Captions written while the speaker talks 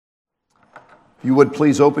If you would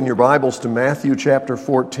please open your Bibles to Matthew chapter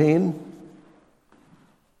 14.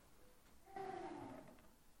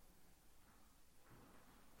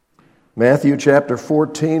 Matthew chapter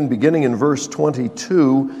 14, beginning in verse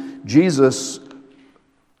 22, Jesus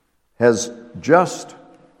has just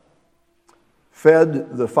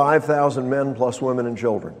fed the 5,000 men plus women and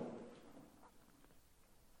children.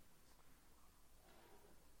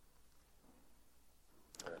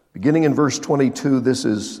 Beginning in verse 22, this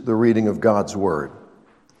is the reading of God's Word.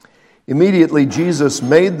 Immediately Jesus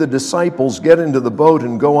made the disciples get into the boat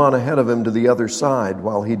and go on ahead of him to the other side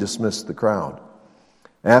while he dismissed the crowd.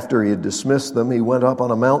 After he had dismissed them, he went up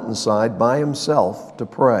on a mountainside by himself to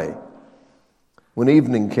pray. When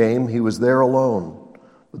evening came, he was there alone.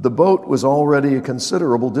 But the boat was already a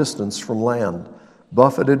considerable distance from land,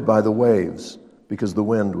 buffeted by the waves, because the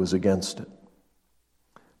wind was against it.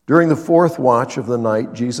 During the fourth watch of the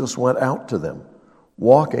night, Jesus went out to them,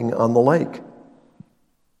 walking on the lake.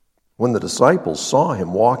 When the disciples saw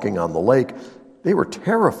him walking on the lake, they were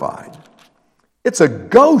terrified. "It's a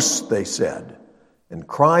ghost," they said, and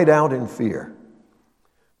cried out in fear.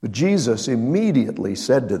 But Jesus immediately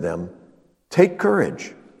said to them, "Take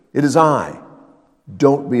courage, it is I.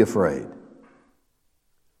 Don't be afraid."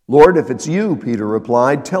 "Lord, if it's you," Peter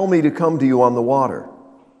replied, "tell me to come to you on the water."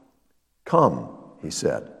 "Come," he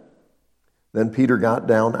said. Then Peter got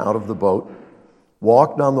down out of the boat,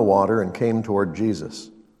 walked on the water, and came toward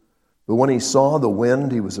Jesus. But when he saw the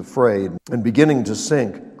wind, he was afraid, and beginning to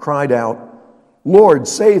sink, cried out, "Lord,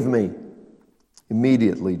 save me!"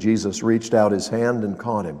 Immediately Jesus reached out his hand and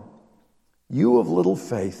caught him. "You of little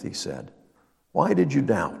faith," he said, "why did you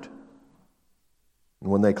doubt?"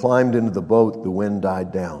 And when they climbed into the boat, the wind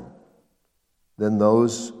died down. Then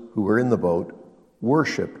those who were in the boat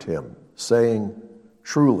worshipped him, saying,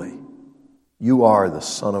 "Truly, you are the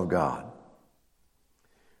Son of God."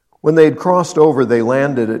 When they had crossed over, they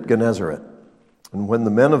landed at Gennesaret. And when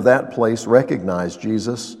the men of that place recognized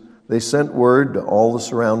Jesus, they sent word to all the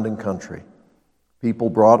surrounding country.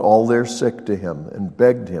 People brought all their sick to him and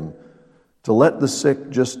begged him to let the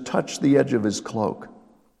sick just touch the edge of his cloak.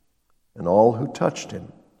 And all who touched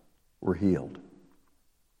him were healed.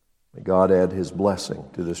 May God add his blessing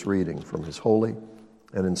to this reading from his holy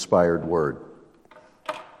and inspired word.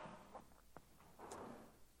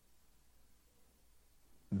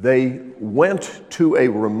 They went to a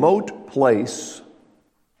remote place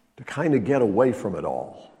to kind of get away from it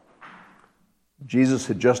all. Jesus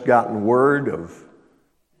had just gotten word of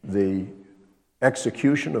the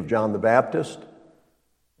execution of John the Baptist,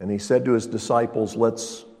 and he said to his disciples,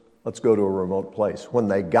 let's go to a remote place. When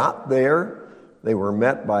they got there, they were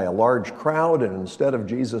met by a large crowd, and instead of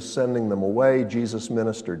Jesus sending them away, Jesus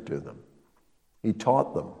ministered to them. He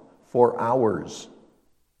taught them for hours.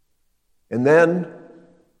 And then,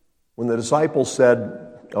 when the disciples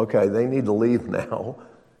said, "Okay, they need to leave now,"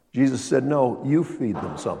 Jesus said, "No, you feed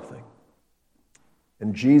them something."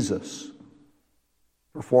 And Jesus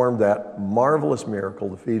performed that marvelous miracle,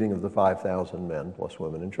 the feeding of the 5,000 men plus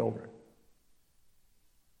women and children.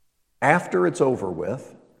 After it's over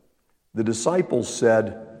with, the disciples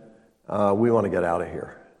said, "We want to get out of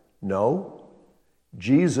here." No,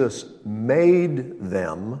 Jesus made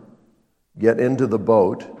them get into the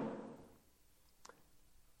boat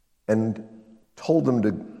and told them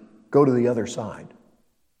to go to the other side.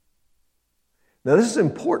 Now, this is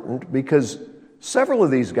important because several of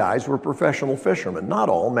these guys were professional fishermen. Not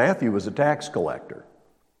all. Matthew was a tax collector.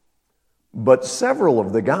 But several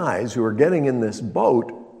of the guys who are getting in this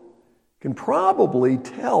boat can probably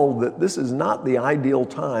tell that this is not the ideal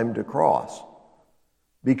time to cross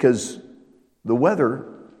because the weather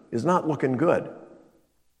is not looking good.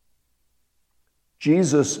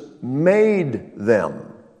 Jesus made them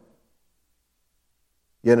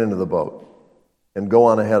get into the boat and go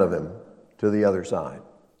on ahead of him to the other side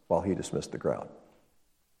while he dismissed the crowd.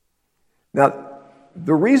 Now,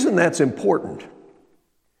 the reason that's important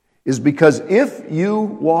is because if you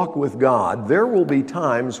walk with God, there will be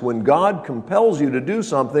times when God compels you to do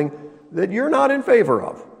something that you're not in favor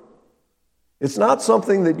of. It's not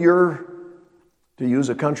something that you're, to use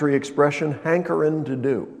a country expression, hankering to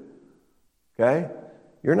do. Okay?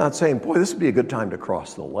 You're not saying, "Boy, this would be a good time to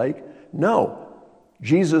cross the lake." No.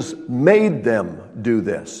 Jesus made them do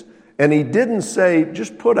this. And he didn't say,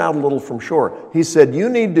 "Just put out a little from shore." He said, "You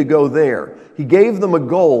need to go there." He gave them a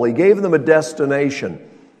goal. He gave them a destination.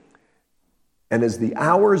 And as the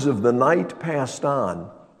hours of the night passed on,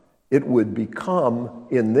 it would become,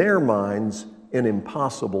 in their minds, an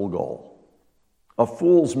impossible goal, a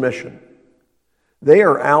fool's mission. They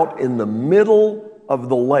are out in the middle of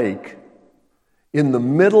the lake, in the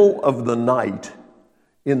middle of the night,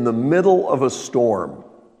 in the middle of a storm.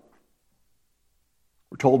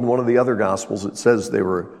 We're told in one of the other Gospels, it says they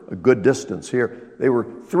were a good distance here. They were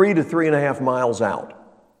 3 to 3.5 miles out.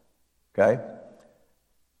 Okay?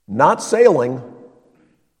 Not sailing,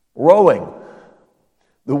 rowing.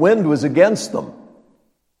 The wind was against them.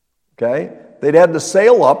 Okay? They'd had to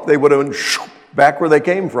sail up. They would have been back where they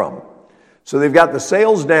came from. So they've got the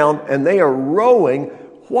sails down, and they are rowing.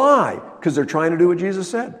 Why? Because they're trying to do what Jesus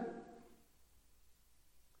said.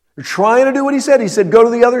 They're trying to do what he said. He said, go to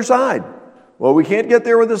the other side. Well, we can't get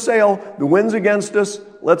there with a sail. The wind's against us.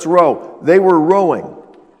 Let's row. They were rowing.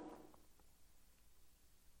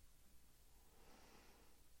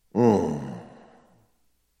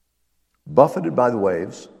 Buffeted by the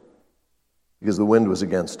waves because the wind was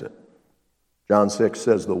against it. John 6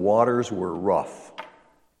 says the waters were rough.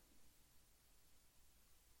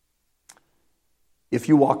 If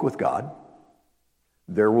you walk with God,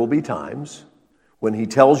 there will be times when he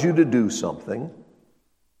tells you to do something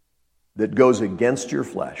that goes against your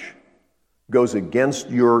flesh, goes against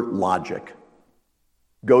your logic,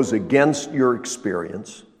 goes against your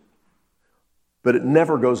experience, but it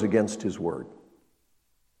never goes against his word.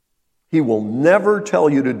 He will never tell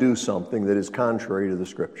you to do something that is contrary to the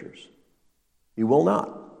Scriptures. He will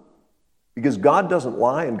not. Because God doesn't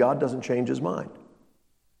lie and God doesn't change his mind.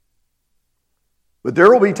 But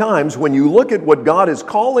there will be times when you look at what God is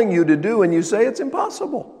calling you to do and you say it's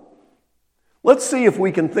impossible. Let's see if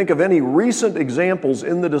we can think of any recent examples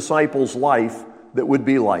in the disciples' life that would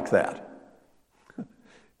be like that.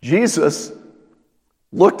 Jesus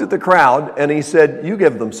looked at the crowd and he said, you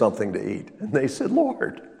give them something to eat. And they said,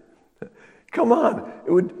 Lord, come on.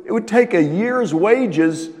 It would take a year's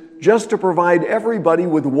wages just to provide everybody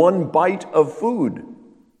with one bite of food.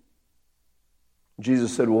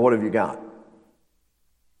 Jesus said, well, what have you got?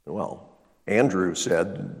 Well, Andrew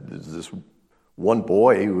said, there's this one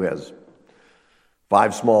boy who has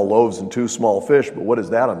 5 small loaves and 2 small fish, but what is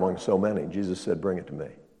that among so many? Jesus said, bring it to me.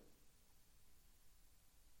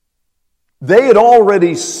 They had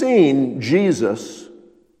already seen Jesus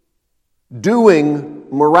doing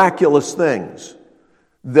miraculous things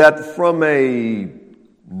that from a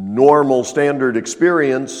normal standard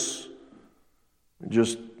experience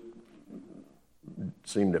just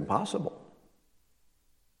seemed impossible.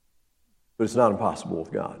 But it's not impossible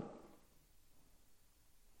with God.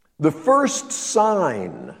 The first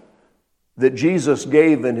sign that Jesus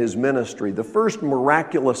gave in his ministry, the first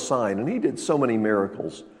miraculous sign, and he did so many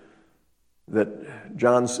miracles that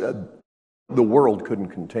John said the world couldn't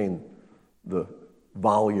contain the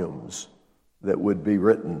volumes that would be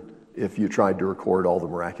written if you tried to record all the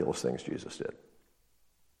miraculous things Jesus did.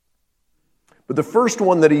 But the first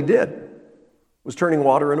one that he did was turning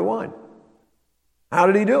water into wine. How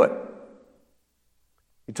did he do it?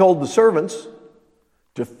 He told the servants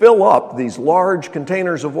to fill up these large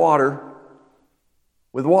containers of water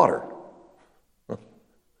with water.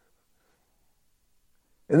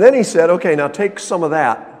 And then he said, okay, now take some of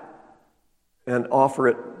that and offer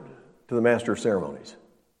it to the master of ceremonies,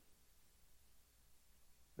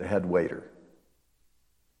 the head waiter.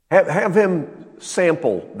 Have him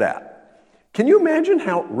sample that. Can you imagine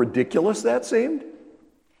how ridiculous that seemed?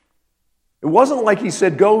 It wasn't like he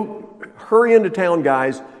said, go hurry into town,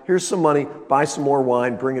 guys. Here's some money. Buy some more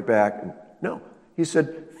wine. Bring it back. No. He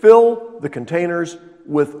said, fill the containers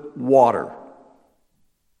with water.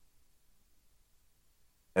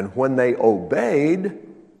 And when they obeyed,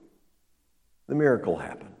 the miracle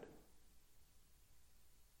happened.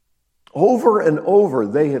 Over and over,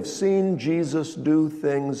 they have seen Jesus do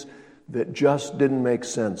things that just didn't make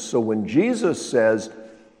sense. So when Jesus says,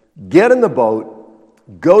 get in the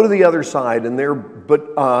boat, go to the other side,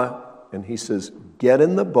 and he says, get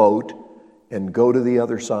in the boat and go to the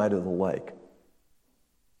other side of the lake.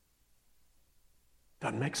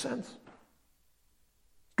 Doesn't make sense.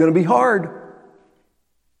 It's going to be hard.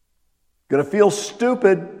 Going to feel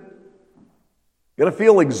stupid. Going to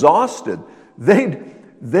feel exhausted.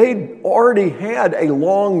 They'd already had a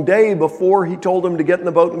long day before he told them to get in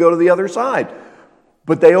the boat and go to the other side.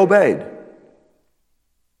 But they obeyed.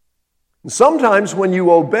 And sometimes when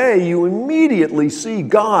you obey, you immediately see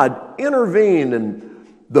God intervene and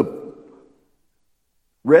the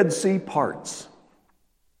Red Sea parts.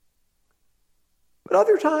 But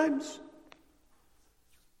other times,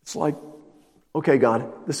 it's like, okay,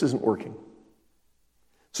 God, this isn't working.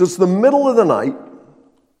 So it's the middle of the night.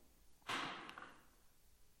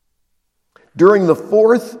 During the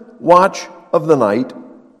 4th watch of the night,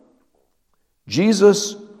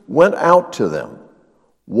 Jesus went out to them,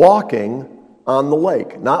 walking on the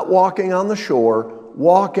lake. Not walking on the shore,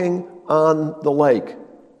 walking on the lake.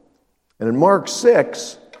 And in Mark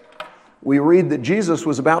 6, we read that Jesus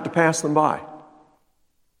was about to pass them by.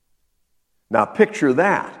 Now picture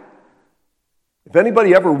that. If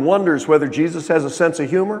anybody ever wonders whether Jesus has a sense of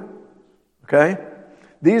humor, okay?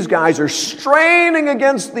 These guys are straining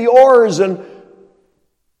against the oars and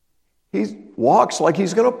he walks like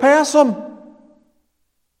he's going to pass them.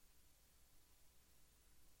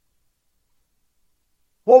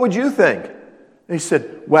 What would you think? They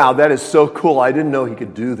said, wow, that is so cool. I didn't know he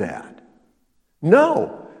could do that.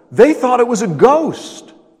 No, they thought it was a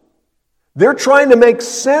ghost. They're trying to make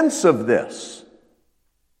sense of this.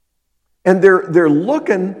 And they're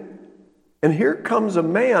looking, and here comes a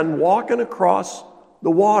man walking across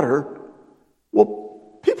the water.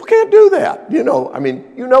 Well, people can't do that. You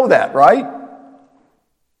know that, right?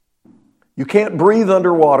 You can't breathe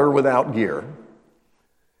underwater without gear.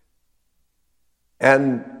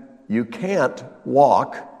 And you can't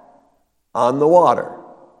walk on the water.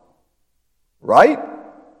 Right?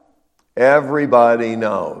 Everybody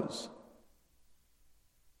knows.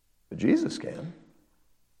 But Jesus can.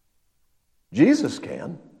 Jesus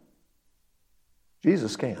can.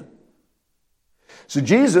 Jesus can. So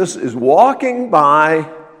Jesus is walking by,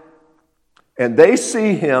 and they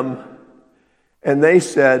see him, and they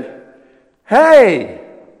said, hey!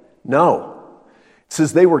 No. It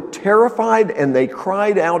says they were terrified and they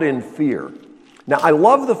cried out in fear. Now, I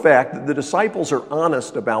love the fact that the disciples are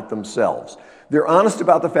honest about themselves. They're honest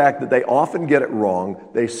about the fact that they often get it wrong.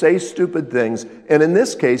 They say stupid things. And in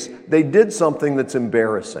this case, they did something that's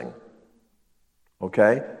embarrassing.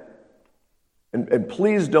 Okay? And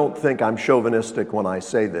please don't think I'm chauvinistic when I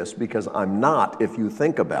say this, because I'm not if you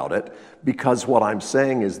think about it, because what I'm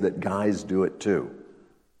saying is that guys do it too.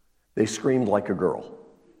 They screamed like a girl.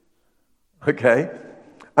 Okay?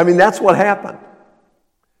 I mean, that's what happened.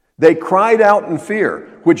 They cried out in fear,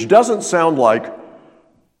 which doesn't sound like,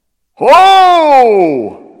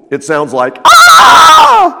 oh! It sounds like,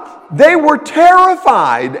 ah! They were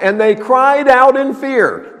terrified and they cried out in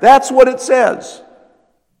fear. That's what it says.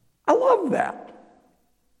 I love that.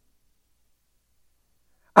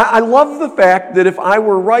 I love the fact that if I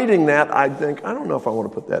were writing that, I'd think, I don't know if I want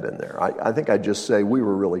to put that in there. I think I'd just say, we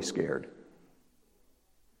were really scared.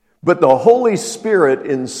 But the Holy Spirit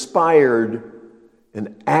inspired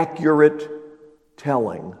an accurate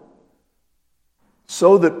telling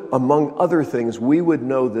so that, among other things, we would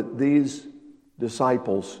know that these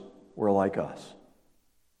disciples were like us.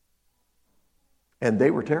 And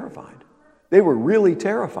they were terrified. They were really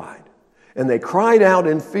terrified. And they cried out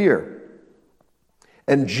in fear.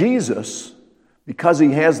 And Jesus, because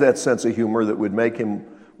he has that sense of humor that would make him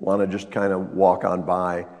want to just kind of walk on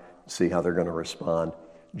by, see how they're going to respond,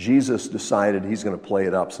 Jesus decided he's going to play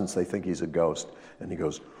it up since they think he's a ghost. And he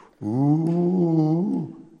goes,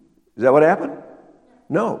 ooh. Is that what happened?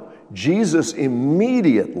 No. Jesus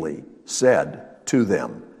immediately said to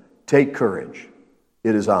them, take courage.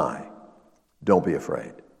 It is I. Don't be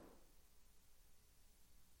afraid.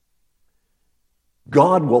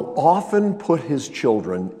 God will often put his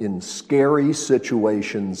children in scary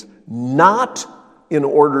situations, not in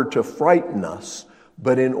order to frighten us,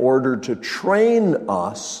 but in order to train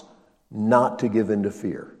us not to give in to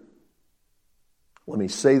fear. Let me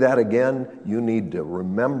say that again. You need to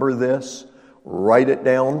remember this. Write it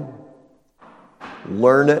down.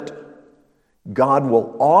 Learn it. God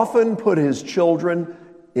will often put his children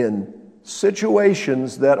in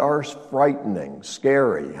situations that are frightening,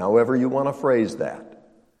 scary, however you want to phrase that.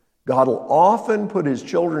 God will often put his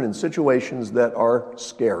children in situations that are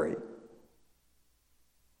scary.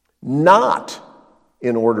 Not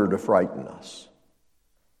in order to frighten us,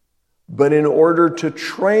 but in order to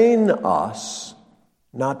train us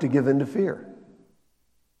not to give in to fear.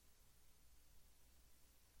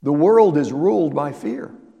 The world is ruled by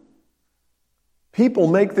fear. People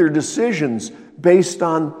make their decisions based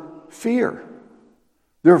on fear.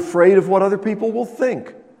 They're afraid of what other people will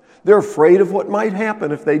think. They're afraid of what might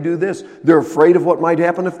happen if they do this. They're afraid of what might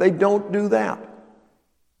happen if they don't do that.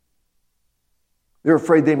 They're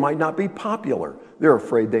afraid they might not be popular. They're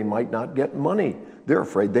afraid they might not get money. They're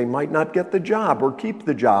afraid they might not get the job or keep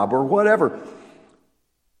the job or whatever.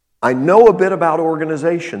 I know a bit about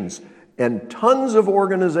organizations, and tons of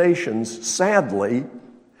organizations, sadly,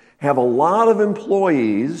 have a lot of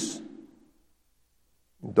employees.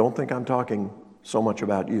 Don't think I'm talking so much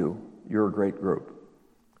about you. You're a great group.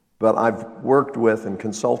 But I've worked with and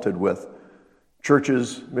consulted with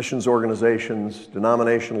churches, missions organizations,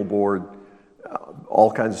 denominational board,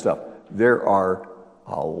 all kinds of stuff. There are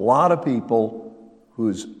a lot of people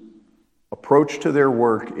whose approach to their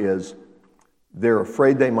work is they're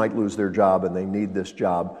afraid they might lose their job and they need this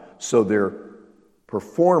job, so their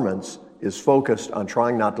performance is focused on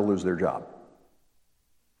trying not to lose their job.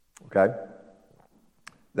 Okay?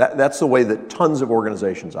 That's the way that tons of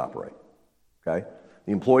organizations operate. Okay?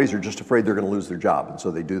 The employees are just afraid they're going to lose their job, and so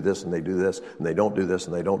they do this and they do this, and they don't do this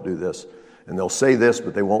and they don't do this. And they'll say this,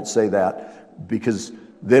 but they won't say that because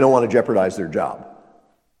they don't want to jeopardize their job.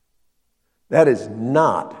 That is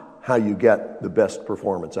not how you get the best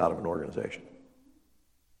performance out of an organization.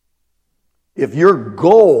 If your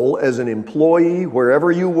goal as an employee,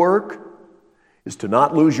 wherever you work, is to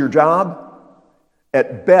not lose your job,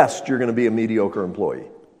 at best you're going to be a mediocre employee.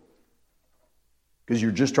 Because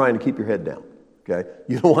you're just trying to keep your head down. Okay?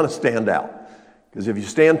 You don't want to stand out. Because if you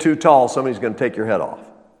stand too tall, somebody's going to take your head off.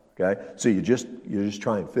 Okay? So you just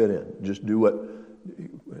try and fit in. Just do what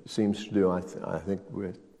it seems to do. I think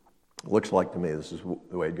it looks like to me this is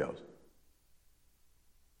the way it goes.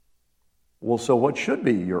 Well, so what should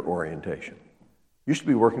be your orientation? You should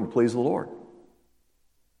be working to please the Lord.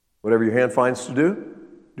 Whatever your hand finds to do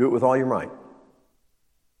it with all your might.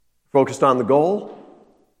 Focused on the goal.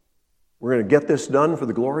 We're going to get this done for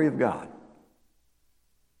the glory of God.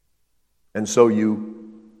 And so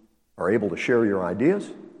you are able to share your ideas.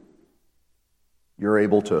 You're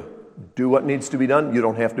able to do what needs to be done. You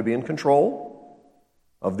don't have to be in control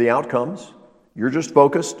of the outcomes. You're just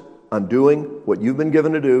focused on doing what you've been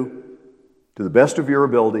given to do to the best of your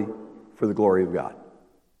ability for the glory of God.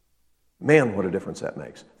 Man, what a difference that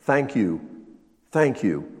makes. Thank you,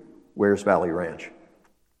 Wares Valley Ranch,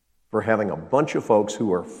 for having a bunch of folks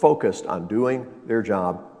who are focused on doing their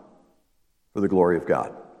job for the glory of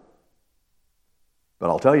God. But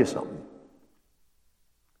I'll tell you something.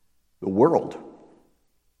 The world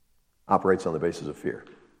operates on the basis of fear,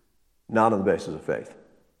 not on the basis of faith.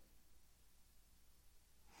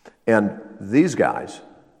 And these guys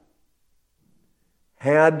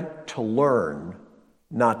had to learn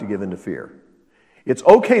not to give in to fear. It's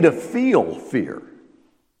okay to feel fear,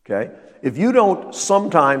 okay? If you don't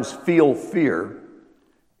sometimes feel fear,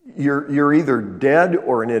 you're either dead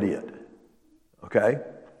or an idiot, okay?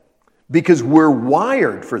 Because we're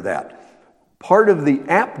wired for that. Part of the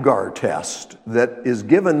APGAR test that is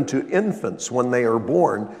given to infants when they are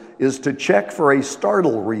born is to check for a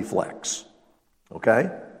startle reflex,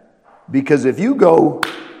 okay? Because if you go,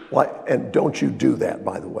 and don't you do that,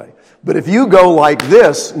 by the way, but if you go like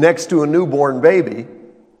this next to a newborn baby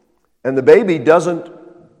and the baby doesn't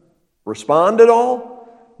respond at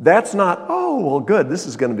all, that's not, oh, well, good, this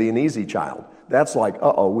is going to be an easy child. That's like,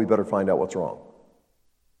 we better find out what's wrong.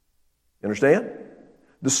 You understand?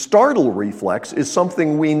 The startle reflex is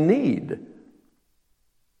something we need.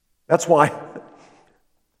 That's why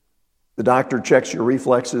the doctor checks your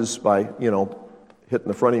reflexes by, hitting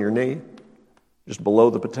the front of your knee, just below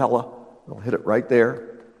the patella. They'll hit it right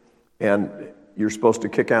there, and you're supposed to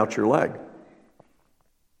kick out your leg.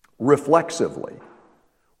 Reflexively.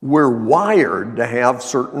 We're wired to have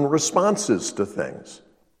certain responses to things.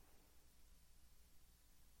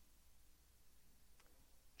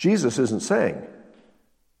 Jesus isn't saying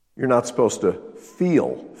you're not supposed to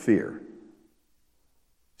feel fear.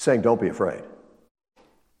 He's saying don't be afraid.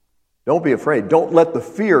 Don't be afraid. Don't let the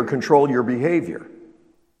fear control your behavior.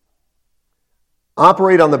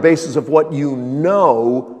 Operate on the basis of what you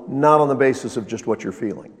know, not on the basis of just what you're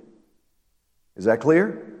feeling. Is that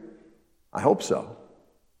clear? I hope so.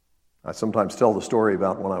 I sometimes tell the story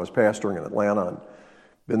about when I was pastoring in Atlanta and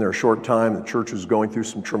been there a short time. The church was going through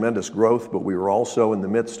some tremendous growth, but we were also in the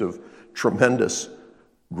midst of tremendous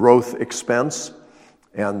growth expense,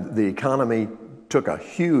 and the economy took a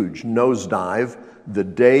huge nosedive the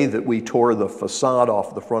day that we tore the facade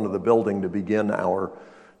off the front of the building to begin our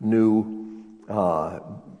new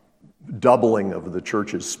doubling of the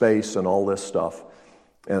church's space and all this stuff.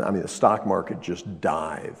 And the stock market just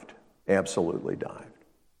dived, absolutely dived.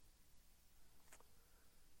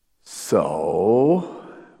 So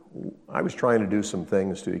I was trying to do some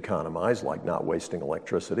things to economize, like not wasting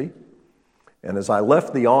electricity. And as I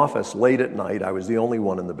left the office late at night, I was the only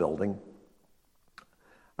one in the building.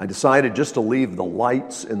 I decided just to leave the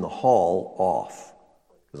lights in the hall off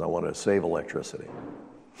because I wanted to save electricity.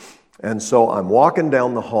 And so I'm walking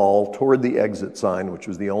down the hall toward the exit sign, which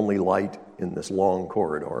was the only light in this long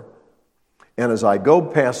corridor. And as I go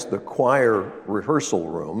past the choir rehearsal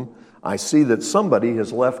room, I see that somebody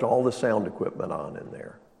has left all the sound equipment on in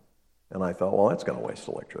there. And I thought, well, that's going to waste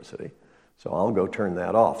electricity. So I'll go turn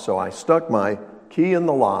that off. So I stuck my key in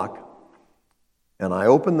the lock, and I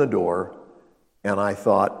opened the door, and I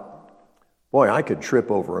thought, boy, I could trip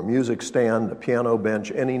over a music stand, a piano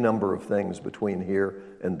bench, any number of things between here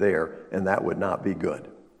and there, and that would not be good.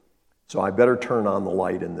 So I better turn on the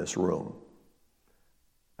light in this room.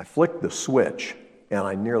 I flicked the switch, and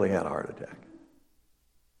I nearly had a heart attack.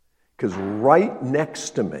 Because right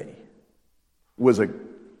next to me was a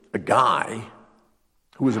guy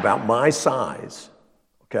who was about my size,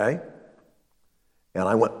 okay? And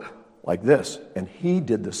I went like this, and he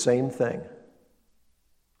did the same thing.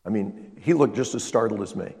 I mean, he looked just as startled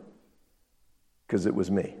as me, because it was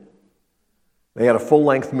me. They had a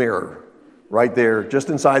full-length mirror right there, just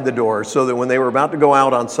inside the door, so that when they were about to go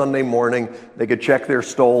out on Sunday morning, they could check their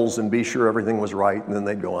stoles and be sure everything was right, and then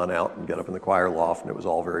they'd go on out and get up in the choir loft, and it was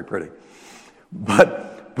all very pretty.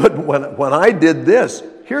 But when I did this,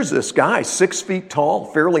 here's this guy, 6 feet tall,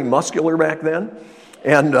 fairly muscular back then,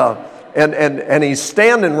 and he's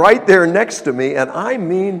standing right there next to me, and I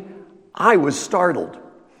mean, I was startled.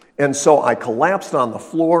 And so I collapsed on the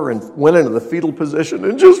floor and went into the fetal position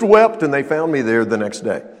and just wept, and they found me there the next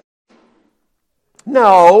day.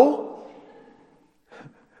 No.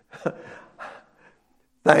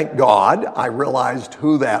 Thank God I realized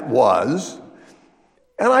who that was,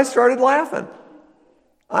 and I started laughing.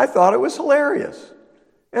 I thought it was hilarious.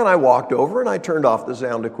 And I walked over and I turned off the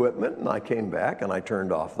sound equipment, and I came back and I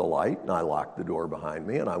turned off the light and I locked the door behind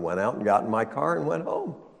me, and I went out and got in my car and went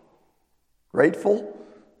home. Grateful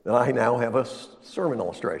that I now have a sermon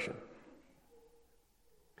illustration.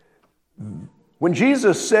 When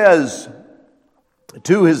Jesus says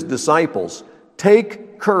to his disciples,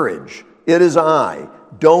 "Take courage, it is I,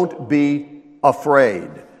 don't be afraid,"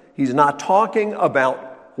 he's not talking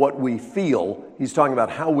about what we feel, he's talking about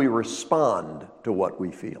how we respond to what we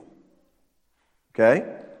feel. Okay?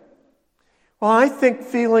 Well, I think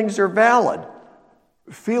feelings are valid.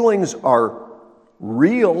 Feelings are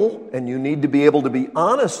real, and you need to be able to be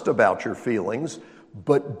honest about your feelings,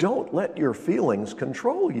 but don't let your feelings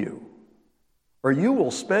control you, or you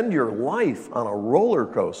will spend your life on a roller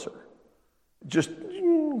coaster. Just,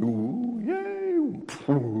 ooh,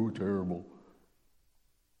 yay, ooh, terrible.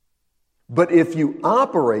 But if you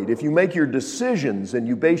operate, if you make your decisions and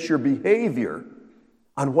you base your behavior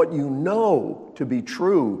on what you know to be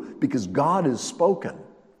true because God has spoken,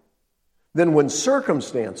 then when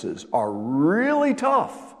circumstances are really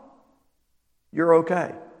tough, you're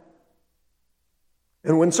okay.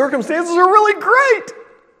 And when circumstances are really great,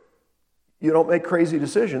 you don't make crazy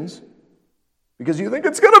decisions because you think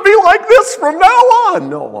it's going to be like this from now on.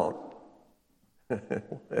 No, it won't.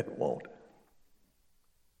 It won't.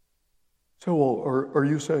 So, well, are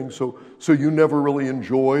you saying so you never really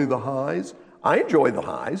enjoy the highs? I enjoy the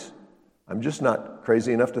highs. I'm just not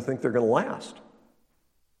crazy enough to think they're going to last.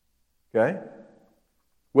 Okay?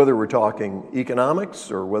 Whether we're talking economics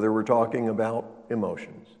or whether we're talking about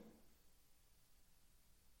emotions.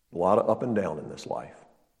 A lot of up and down in this life.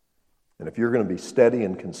 And if you're going to be steady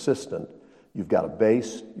and consistent, you've got to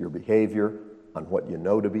base your behavior on what you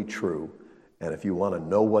know to be true. And if you want to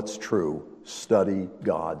know what's true, study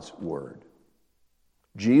God's Word.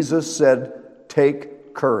 Jesus said,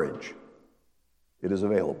 "Take courage. It is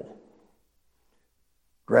available."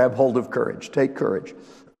 Grab hold of courage. Take courage.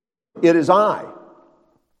 It is I.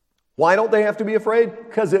 Why don't they have to be afraid?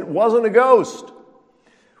 Because it wasn't a ghost.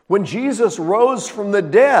 When Jesus rose from the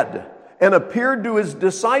dead and appeared to his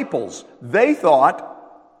disciples, they thought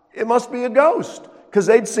it must be a ghost because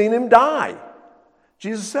they'd seen him die.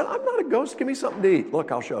 Jesus said, "I'm not a ghost. Give me something to eat.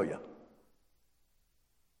 Look, I'll show you."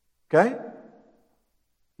 Okay?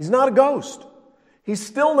 He's not a ghost. He's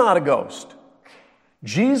still not a ghost.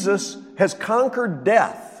 Jesus has conquered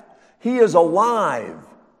death. He is alive.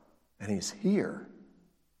 And he's here.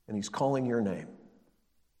 And he's calling your name.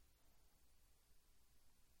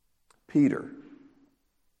 Peter,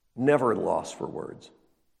 never at a loss for words.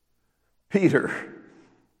 Peter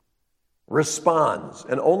responds,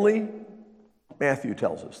 and only Matthew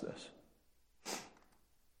tells us this.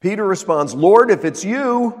 Peter responds, "Lord, if it's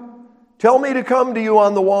you, tell me to come to you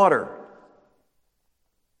on the water."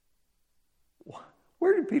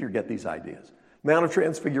 Where did Peter get these ideas? Mount of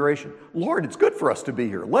Transfiguration. "Lord, it's good for us to be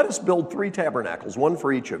here. Let us build 3 tabernacles, one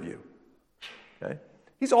for each of you." Okay?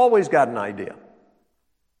 He's always got an idea.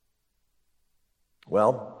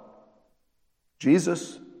 Well,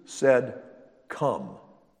 Jesus said, "Come."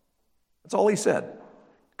 That's all he said.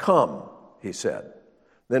 "Come," he said.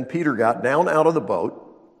 Then Peter got down out of the boat,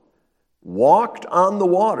 walked on the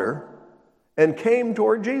water, and came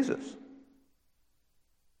toward Jesus.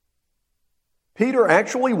 Peter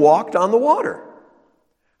actually walked on the water.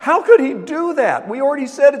 How could he do that? We already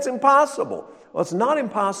said it's impossible. Well, it's not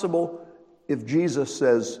impossible if Jesus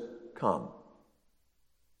says, "Come."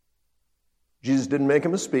 Jesus didn't make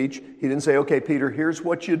him a speech. He didn't say, "Okay, Peter, here's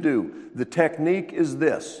what you do. The technique is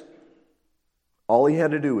this." All he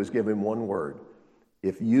had to do was give him one word.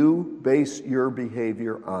 If you base your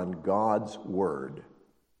behavior on God's word,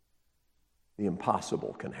 the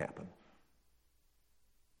impossible can happen.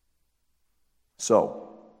 So,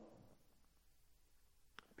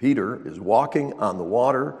 Peter is walking on the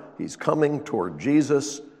water. He's coming toward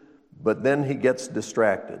Jesus, but then he gets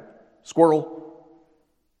distracted. Squirrel.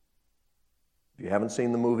 If you haven't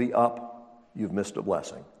seen the movie Up, you've missed a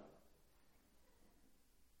blessing.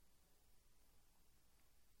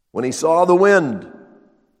 When he saw the wind,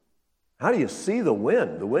 how do you see the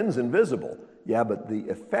wind? The wind's invisible. Yeah, but the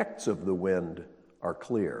effects of the wind are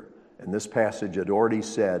clear. And this passage had already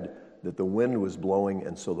said that the wind was blowing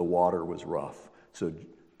and so the water was rough. So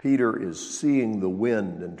Peter is seeing the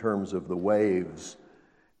wind in terms of the waves,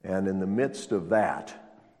 and in the midst of that,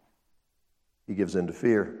 he gives in to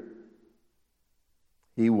fear.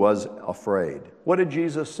 He was afraid. What did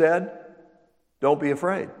Jesus said? Don't be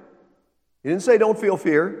afraid. He didn't say don't feel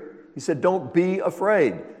fear. He said don't be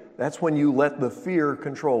afraid. That's when you let the fear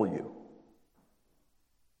control you.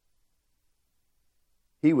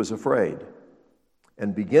 He was afraid,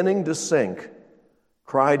 and beginning to sink,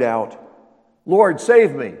 cried out, Lord,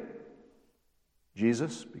 save me.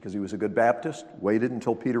 Jesus, because he was a good Baptist, waited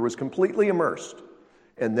until Peter was completely immersed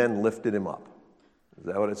and then lifted him up. Is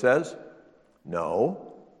that what it says? No.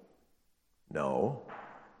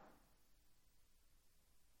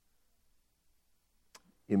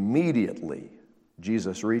 Immediately,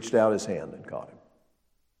 Jesus reached out his hand and caught him.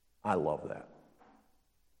 I love that.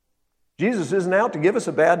 Jesus isn't out to give us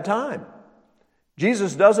a bad time.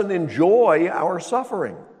 Jesus doesn't enjoy our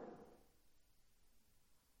suffering.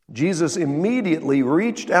 Jesus immediately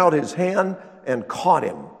reached out his hand and caught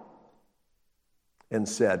him and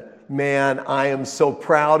said, man, I am so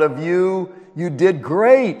proud of you. You did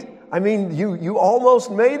great. I mean, you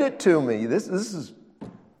almost made it to me. This is,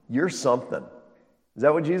 you're something. Is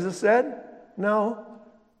that what Jesus said? No.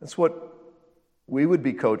 That's what we would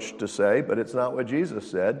be coached to say, but it's not what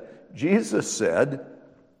Jesus said. Jesus said,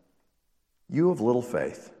 you have little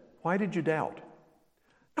faith. Why did you doubt?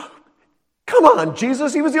 Come on,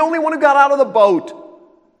 Jesus. He was the only one who got out of the boat.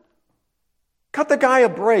 Cut the guy a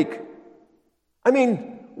break. I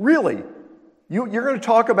mean, really, you're going to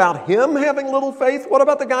talk about him having little faith? What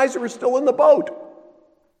about the guys who are still in the boat?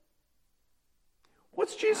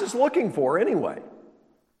 What's Jesus looking for anyway?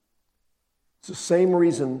 It's the same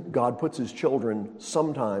reason God puts his children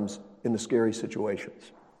sometimes in the scary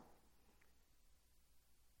situations.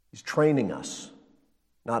 He's training us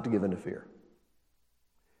not to give in to fear.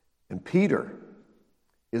 And Peter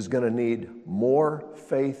is going to need more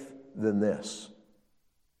faith than this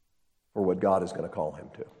for what God is going to call him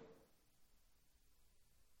to.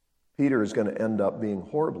 Peter is going to end up being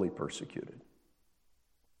horribly persecuted.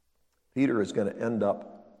 Peter is going to end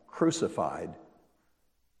up crucified.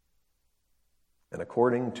 And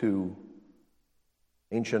according to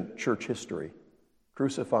ancient church history,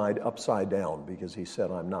 crucified upside down because he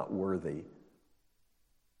said, I'm not worthy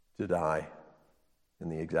to die in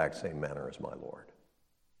the exact same manner as my Lord.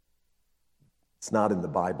 It's not in the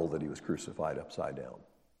Bible that he was crucified upside down.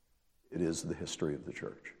 It is the history of the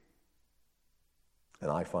church. And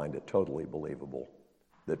I find it totally believable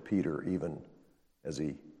that Peter, even as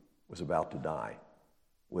he was about to die,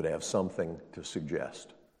 would have something to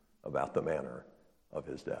suggest about the manner of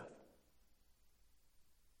his death.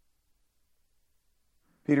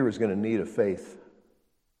 Peter is going to need a faith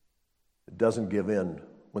that doesn't give in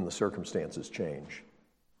when the circumstances change.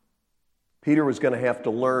 Peter was going to have to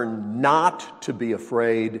learn not to be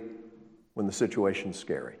afraid when the situation's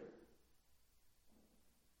scary.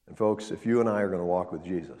 And folks, if you and I are going to walk with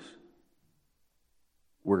Jesus,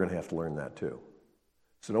 we're going to have to learn that too.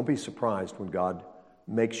 So don't be surprised when God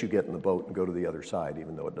makes you get in the boat and go to the other side,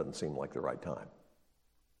 even though it doesn't seem like the right time.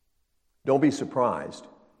 Don't be surprised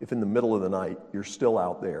if in the middle of the night you're still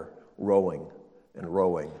out there rowing and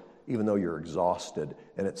rowing, even though you're exhausted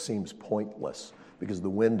and it seems pointless because the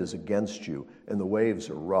wind is against you and the waves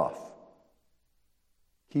are rough.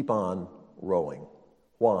 Keep on rowing.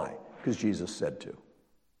 Why? Because Jesus said to.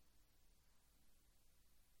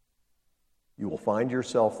 You will find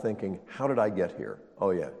yourself thinking, how did I get here?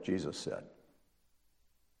 Oh yeah, Jesus said.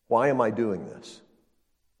 Why am I doing this?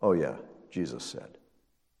 Oh yeah, Jesus said.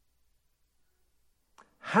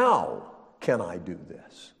 How can I do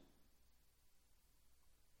this?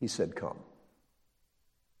 He said, come.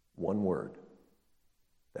 One word.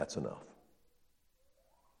 That's enough.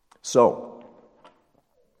 So,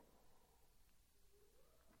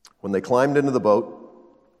 when they climbed into the boat,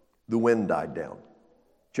 the wind died down.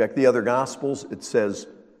 Check the other Gospels, it says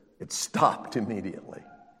it stopped immediately.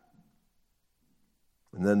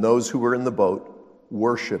 And then those who were in the boat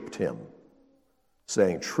worshiped him,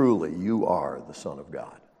 saying, truly, you are the Son of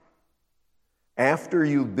God. After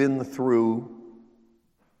you've been through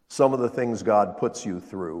some of the things God puts you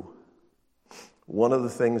through, one of the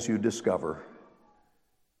things you discover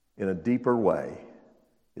in a deeper way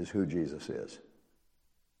is who Jesus is.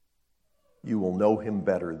 You will know him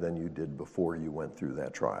better than you did before you went through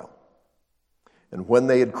that trial. And when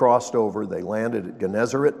they had crossed over, they landed at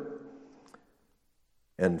Gennesaret,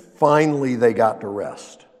 and finally they got to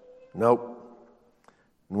rest. Nope.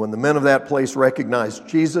 And when the men of that place recognized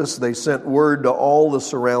Jesus, they sent word to all the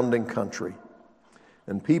surrounding country.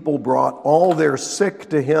 And people brought all their sick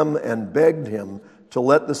to him and begged him to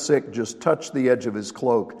let the sick just touch the edge of his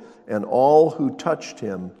cloak. And all who touched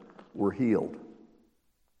him were healed.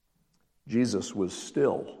 Jesus was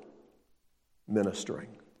still ministering,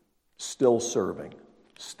 still serving,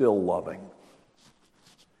 still loving.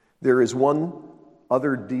 There is one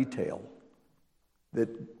other detail that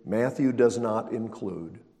Matthew does not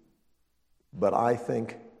include, but I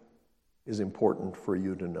think is important for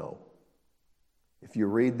you to know. If you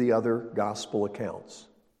read the other gospel accounts,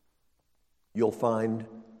 you'll find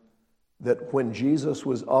that when Jesus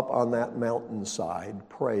was up on that mountainside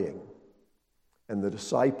praying, and the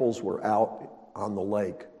disciples were out on the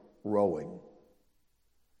lake rowing,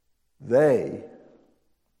 they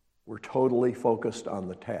were totally focused on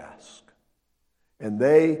the task. And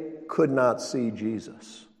they could not see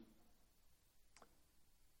Jesus.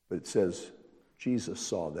 But it says, Jesus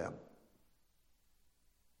saw them.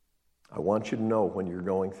 I want you to know when you're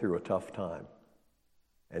going through a tough time,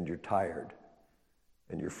 and you're tired,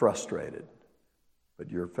 and you're frustrated,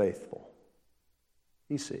 but you're faithful,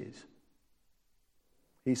 he sees.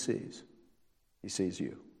 He sees. He sees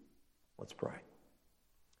you. Let's pray.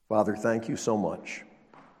 Father, thank you so much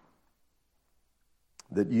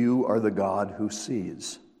that you are the God who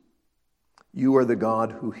sees. You are the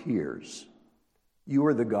God who hears. You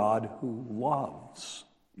are the God who loves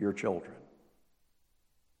your children.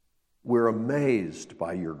 We're amazed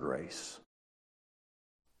by your grace.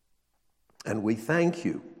 And we thank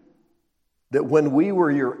you that when we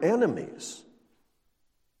were your enemies,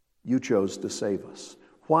 you chose to save us.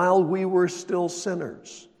 While we were still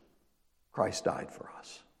sinners, Christ died for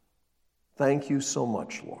us. Thank you so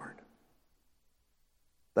much, Lord.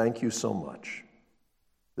 Thank you so much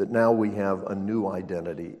that now we have a new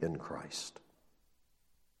identity in Christ.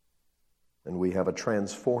 And we have a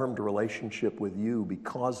transformed relationship with you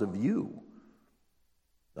because of you.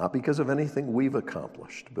 Not because of anything we've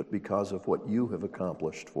accomplished, but because of what you have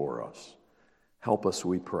accomplished for us. Help us,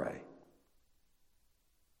 we pray,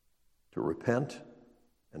 to repent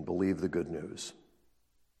and believe the good news.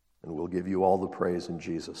 And we'll give you all the praise in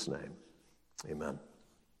Jesus' name. Amen.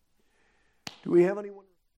 Do we have anyone?